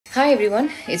Hi everyone,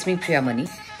 it's me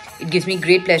Priyamani. It gives me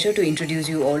great pleasure to introduce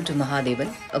you all to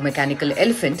Mahadevan, a mechanical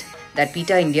elephant that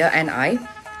PETA India and I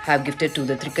have gifted to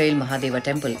the Trikail Mahadeva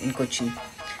temple in Kochi.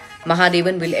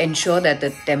 Mahadevan will ensure that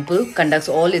the temple conducts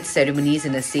all its ceremonies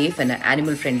in a safe and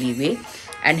animal-friendly way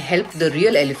and help the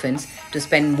real elephants to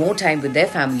spend more time with their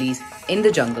families in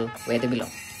the jungle where they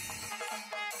belong.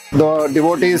 The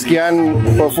devotees can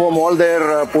perform all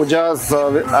their pujas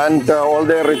and all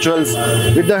their rituals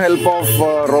with the help of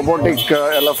robotic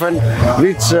elephant,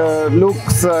 which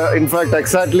looks in fact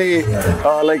exactly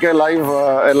like a live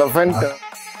elephant.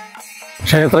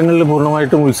 ക്ഷേത്രങ്ങളിൽ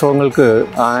പൂർണ്ണമായിട്ടും ഉത്സവങ്ങൾക്ക്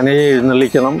ആനയെ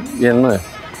എഴുന്നള്ളിക്കണം എന്ന്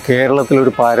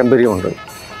കേരളത്തിലൊരു പാരമ്പര്യമുണ്ട്.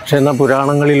 പക്ഷേ എന്നാൽ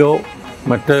പുരാണങ്ങളിലോ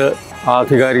മറ്റ്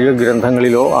ആധികാരിക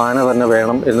ഗ്രന്ഥങ്ങളിലോ ആന തന്നെ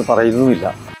വേണം എന്ന് പറയുന്നുമില്ല.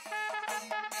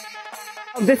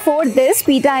 Before this,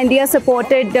 PETA India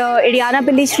supported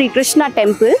Idiyanapalli Sri Krishna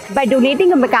temple by donating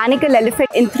a mechanical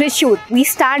elephant in Thrissur. We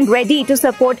stand ready to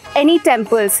support any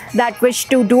temples that wish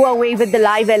to do away with the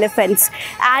live elephants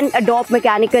and adopt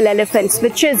mechanical elephants,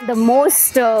 which is the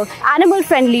most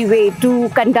animal-friendly way to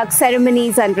conduct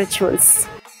ceremonies and rituals.